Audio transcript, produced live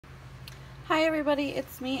Hi everybody,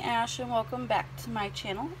 it's me Ash and welcome back to my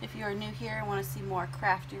channel. If you are new here and want to see more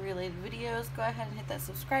crafty related videos, go ahead and hit that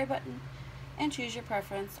subscribe button and choose your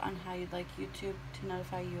preference on how you'd like YouTube to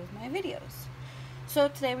notify you of my videos. So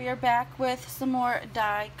today we are back with some more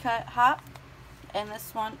die cut hop, and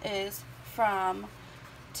this one is from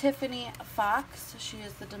Tiffany Fox. She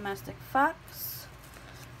is the domestic fox,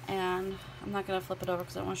 and I'm not going to flip it over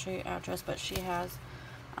because I don't want to show you the address, but she has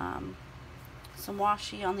some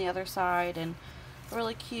washi on the other side and a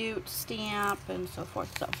really cute stamp and so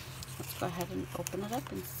forth. So let's go ahead and open it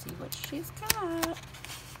up and see what she's got.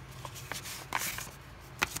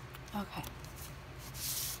 Okay,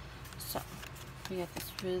 so we got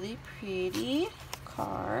this really pretty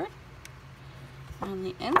card. On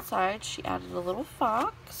the inside she added a little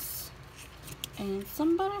fox and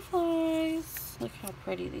some butterflies. Look how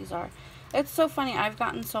pretty these are. It's so funny, I've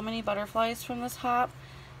gotten so many butterflies from this hop,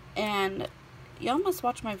 and y'all must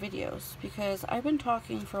watch my videos because I've been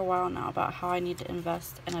talking for a while now about how I need to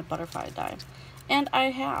invest in a butterfly die. And I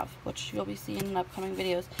have, which you'll be seeing in upcoming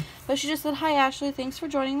videos. But she just said, "Hi Ashley, thanks for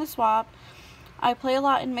joining the swap. I play a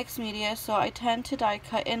lot in mixed media, so I tend to die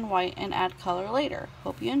cut in white and add color later.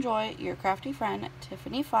 Hope you enjoy. Your crafty friend,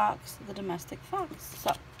 Tiffany Fox, the domestic fox."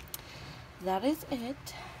 So, that is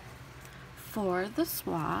it for the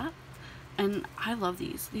swap. And I love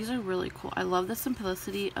these. These are really cool. I love the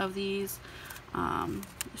simplicity of these.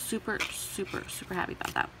 Super happy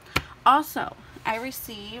about that. Also, I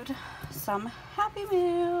received some happy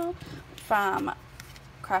mail from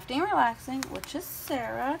Crafting and Relaxing, which is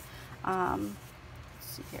Sarah. Let's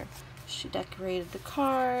see here. She decorated the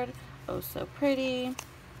card. Oh, so pretty.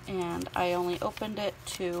 And I only opened it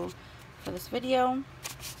for this video.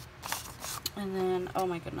 And then, oh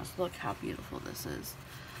my goodness, look how beautiful this is.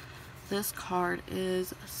 This card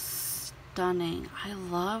is stunning. I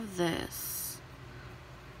love this.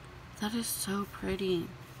 That is so pretty.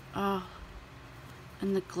 Oh,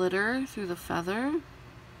 and the glitter through the feather.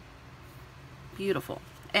 Beautiful.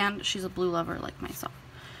 And she's a blue lover like myself.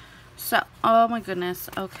 So, oh my goodness.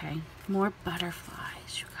 Okay, more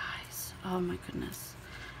butterflies, you guys. Oh my goodness.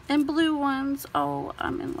 And blue ones. Oh,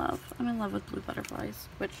 I'm in love. I'm in love with blue butterflies,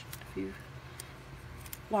 which if you've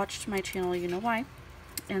watched my channel, you know why.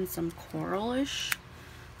 And some coralish,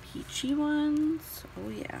 peachy ones. Oh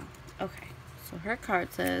yeah. Okay. So her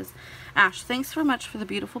card says, "Ash, thanks so much for the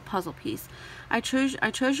beautiful puzzle piece. I chose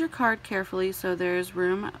your card carefully so there's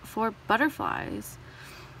room for butterflies.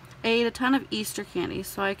 I ate a ton of Easter candy,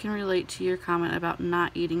 so I can relate to your comment about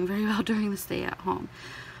not eating very well during the stay at home.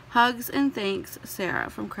 Hugs and thanks, Sarah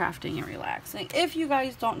from Crafting and Relaxing." If you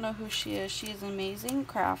guys don't know who she is an amazing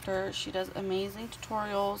crafter. She does amazing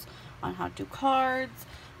tutorials on how to do cards.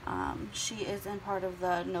 She is in part of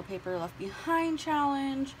the No Paper Left Behind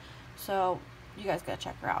challenge. So you guys gotta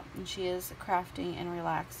check her out. And she is Crafting and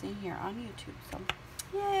Relaxing here on YouTube. So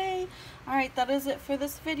yay! Alright, that is it for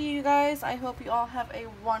this video, you guys. I hope you all have a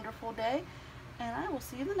wonderful day, and I will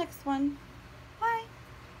see you in the next one.